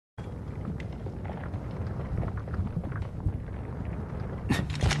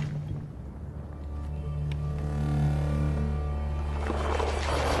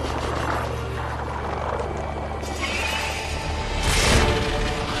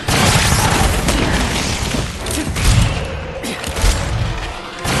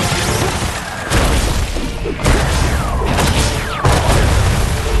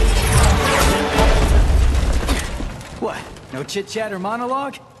chit-chat or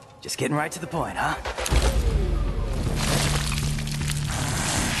monologue? Just getting right to the point, huh?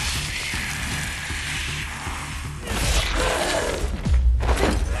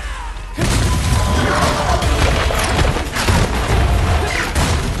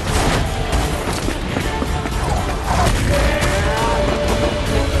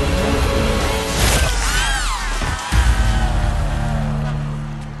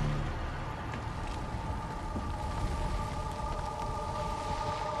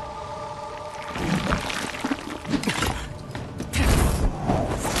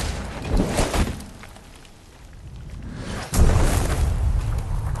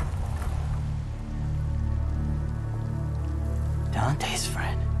 Dante's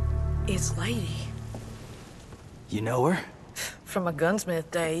friend. It's Lady. You know her? From my gunsmith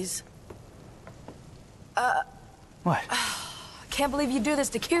days. What? Can't believe you do this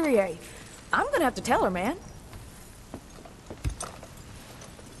to Kyrie. I'm gonna have to tell her, man.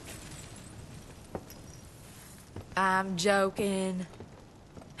 I'm joking.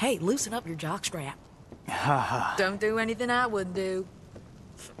 Hey, loosen up your jockstrap. Haha. Don't do anything I wouldn't do.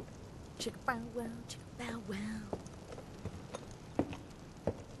 Chicka bow wow, chicka bow wow.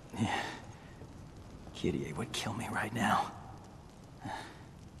 Yeah. Kyrie would kill me right now.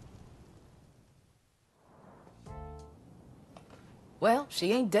 Well,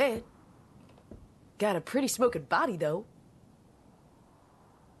 she ain't dead. Got a pretty smoking body, though.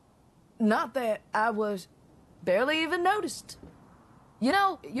 Not that I was barely even noticed. You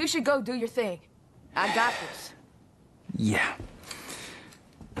know, you should go do your thing. I got this. Yeah.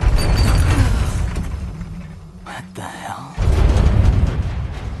 What the hell?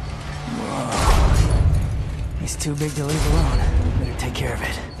 Whoa. He's too big to leave alone. Better take care of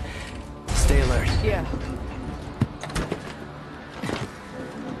it. Stay alert. Yeah.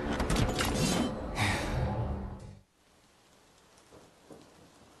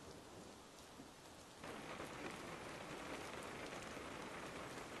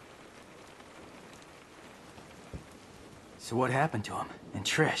 So what happened to him? And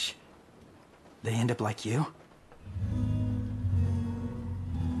Trish? They end up like you?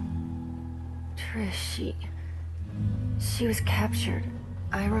 Trish, she was captured.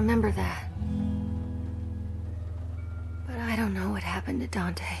 I remember that. But I don't know what happened to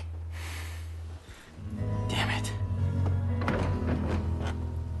Dante. Damn it.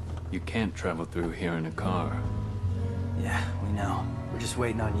 You can't travel through here in a car. Yeah, we know. We're just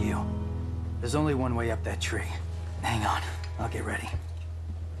waiting on you. There's only one way up that tree. Hang on, I'll get ready.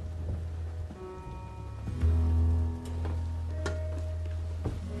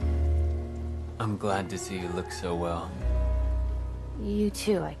 I'm glad to see you look so well. You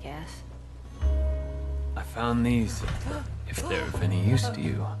too, I guess. I found these. If they're of any use to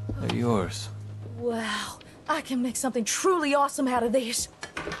you, they're yours. Wow, I can make something truly awesome out of these.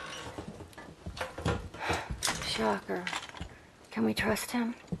 Shocker. Can we trust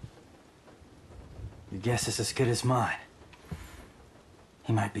him? Your guess is as good as mine.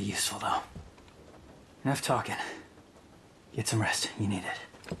 He might be useful, though. Enough talking. Get some rest. You need it.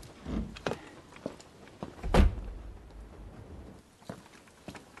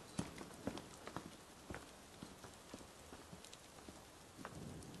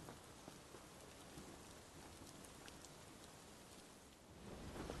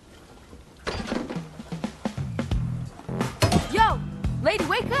 Yo, lady,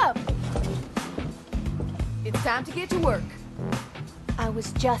 wake up! It's time to get to work. I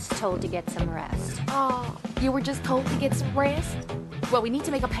was just told to get some rest. Oh, you were just told to get some rest? Well, we need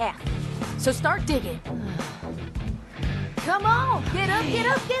to make a path. So start digging. Come on, get up, get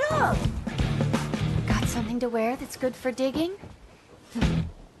up, get up! Got something to wear that's good for digging?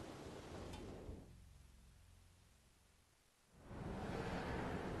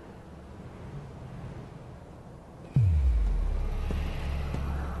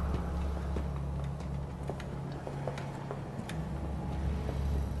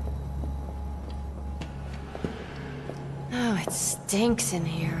 Oh, it stinks in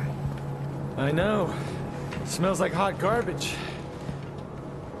here. I know. Smells like hot garbage.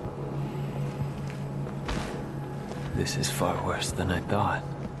 This is far worse than I thought.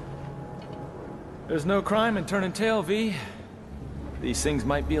 There's no crime in turning tail, V. These things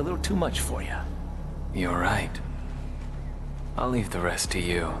might be a little too much for you. You're right. I'll leave the rest to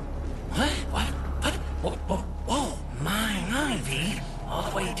you. What? Whoa, my, V. All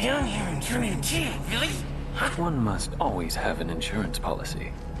the way down here and turning tail, really? One must always have an insurance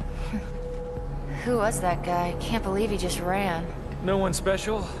policy. Who was that guy? Can't believe he just ran. No one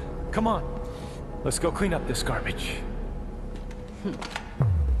special? Come on. Let's go clean up this garbage.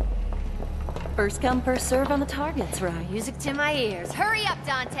 First come, first serve on the targets, right? Music to my ears. Hurry up,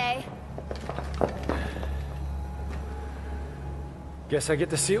 Dante. Guess I get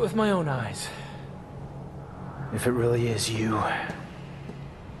to see it with my own eyes. If it really is you.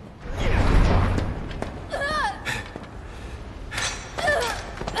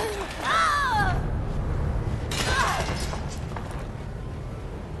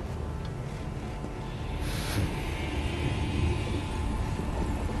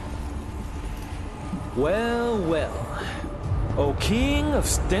 Well, well. O king of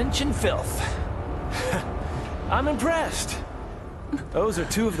stench and filth. I'm impressed. Those are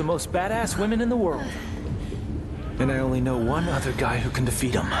two of the most badass women in the world. And I only know one other guy who can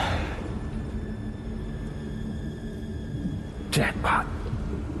defeat them. Jackpot.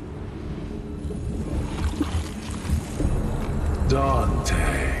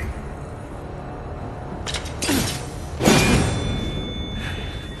 Dante.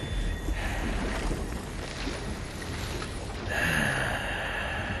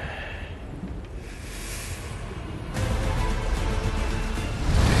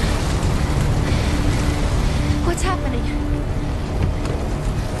 What's happening?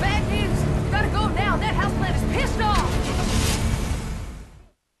 Bad news! Gotta go now! That houseplant is pissed off!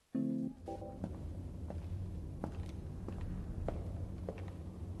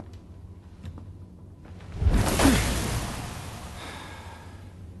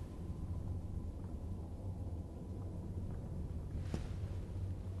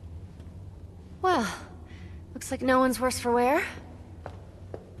 Well, looks like no one's worse for wear.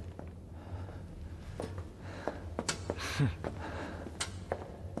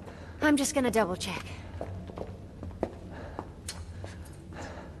 I'm just gonna double check.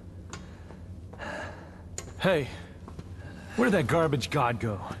 Hey, where'd that garbage god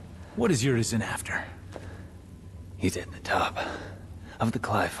go? What is Urizen after? He's at the top of the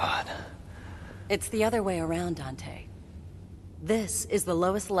Clifod. It's the other way around, Dante. This is the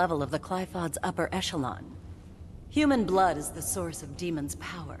lowest level of the Clifod's upper echelon. Human blood is the source of demons'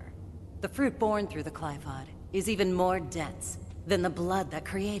 power. The fruit born through the Clifod is even more dense than the blood that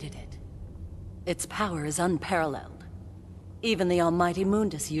created it. Its power is unparalleled. Even the almighty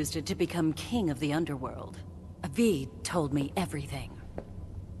Mundus used it to become king of the underworld. Avid told me everything.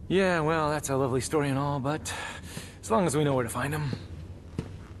 Yeah, well, that's a lovely story and all, but as long as we know where to find him.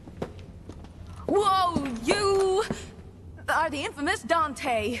 Whoa, you are the infamous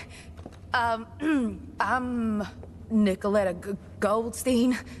Dante. I'm Nicoletta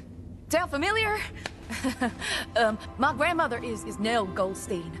Goldstein. Sound familiar? My grandmother is Nell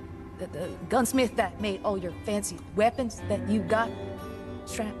Goldstein, the gunsmith that made all your fancy weapons that you got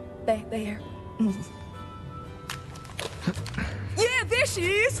strapped back there. Yeah, there she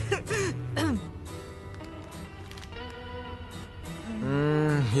is!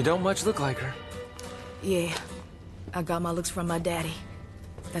 You don't much look like her. Yeah, I got my looks from my daddy.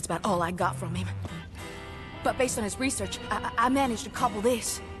 That's about all I got from him. But based on his research, I managed to cobble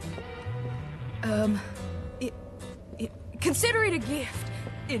this. Consider it a gift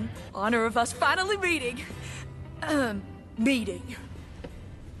in honor of us finally meeting. Meeting.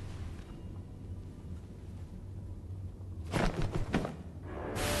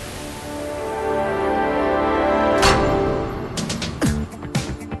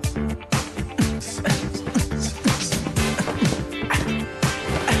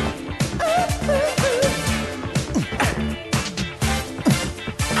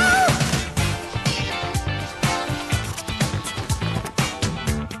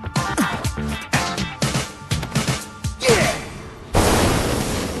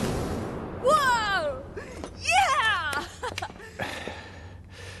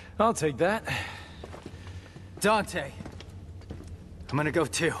 I'll take that. Dante, I'm gonna go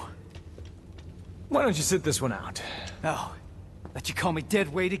too. Why don't you sit this one out? Oh, let you call me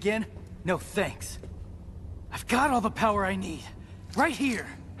dead weight again? No thanks. I've got all the power I need. Right here.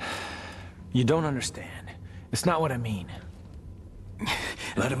 You don't understand. It's not what I mean.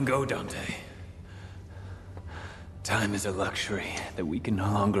 Let him go, Dante. Time is a luxury that we can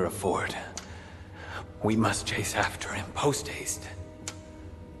no longer afford. We must chase after him post-haste.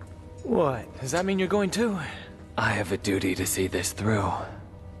 What? Does that mean you're going too? I have a duty to see this through.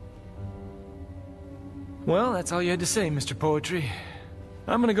 Well, that's all you had to say, Mr. Poetry.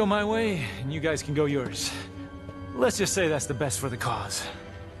 I'm gonna go my way, and you guys can go yours. Let's just say that's the best for the cause.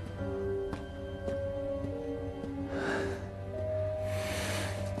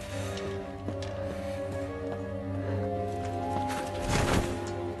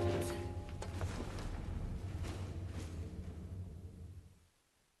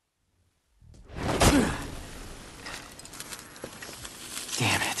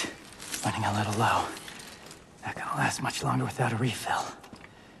 Damn it. Running a little low. Not gonna last much longer without a refill.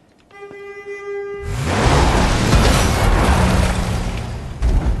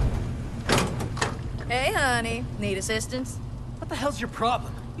 Hey, honey. Need assistance? What the hell's your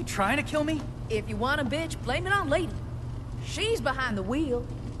problem? You trying to kill me? If you want a bitch, blame it on Lady. She's behind the wheel.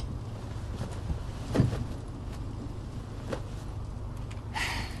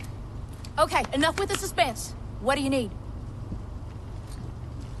 Okay, enough with the suspense. What do you need?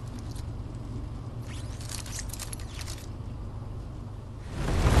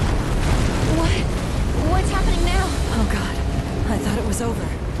 What's happening now? Oh God, I thought it was over.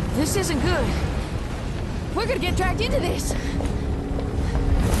 This isn't good. We're gonna get dragged into this.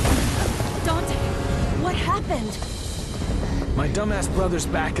 Dante, what happened? My dumbass brother's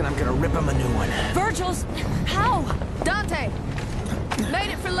back and I'm gonna rip him a new one. Virgil's... How? Dante!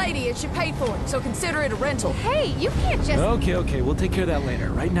 Made it for Lady and she paid for it, so consider it a rental. Hey, you can't just... Okay, we'll take care of that later.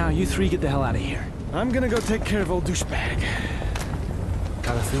 Right now, you three get the hell out of here. I'm gonna go take care of old douchebag.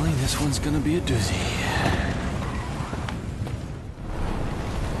 Got a feeling this one's gonna be a doozy.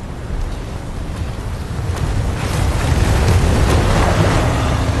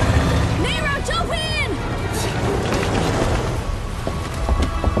 Nero, jump in!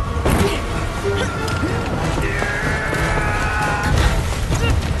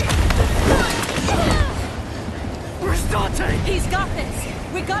 Where's Dante? He's got this.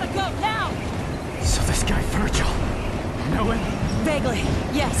 We gotta go now. So this guy Virgil. Know him? Vaguely,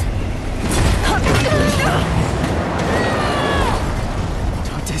 yes.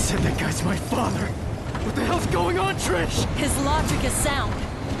 Dante said that guy's my father. What the hell's going on, Trish? His logic is sound.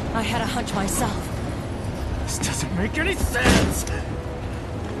 I had a hunch myself. This doesn't make any sense!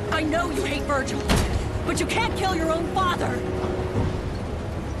 I know you hate Virgil, but you can't kill your own father.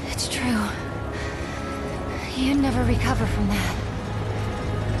 It's true. You'd never recover from that.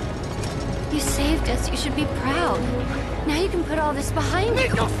 You saved us. You should be proud. Now you can put all this behind you.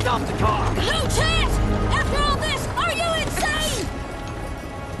 Nico, stop the car! No chance! After all this, are you insane?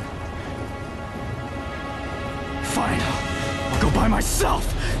 Fine. I'll go by myself.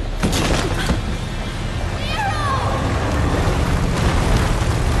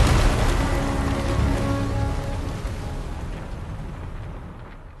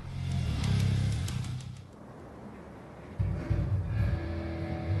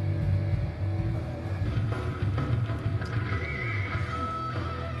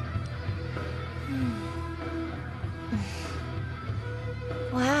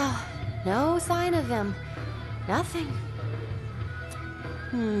 Wow. No sign of him. Nothing.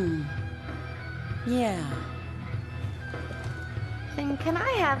 Yeah. Then can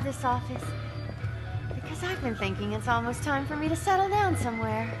I have this office? Because I've been thinking it's almost time for me to settle down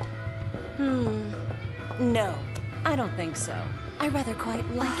somewhere. No, I don't think so. I rather quite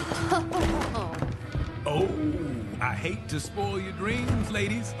like it. Oh, I hate to spoil your dreams,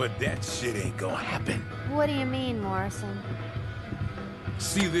 ladies, but that shit ain't gonna happen. What do you mean, Morrison?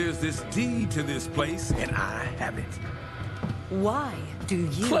 See, there's this deed to this place, and I have it. Why do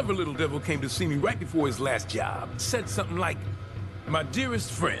you? Clever little devil came to see me right before his last job. Said something like, "My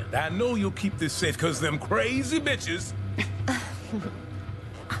dearest friend, I know you'll keep this safe, cause them crazy bitches..."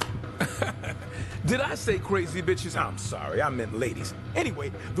 Did I say crazy bitches? I'm sorry, I meant ladies.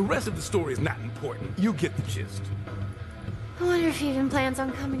 Anyway, the rest of the story is not important. You get the gist. I wonder if he even plans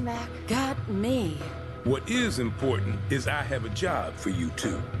on coming back. Got me. What is important is I have a job for you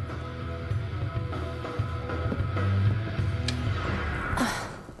two.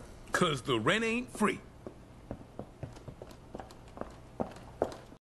 Cause the rent ain't free.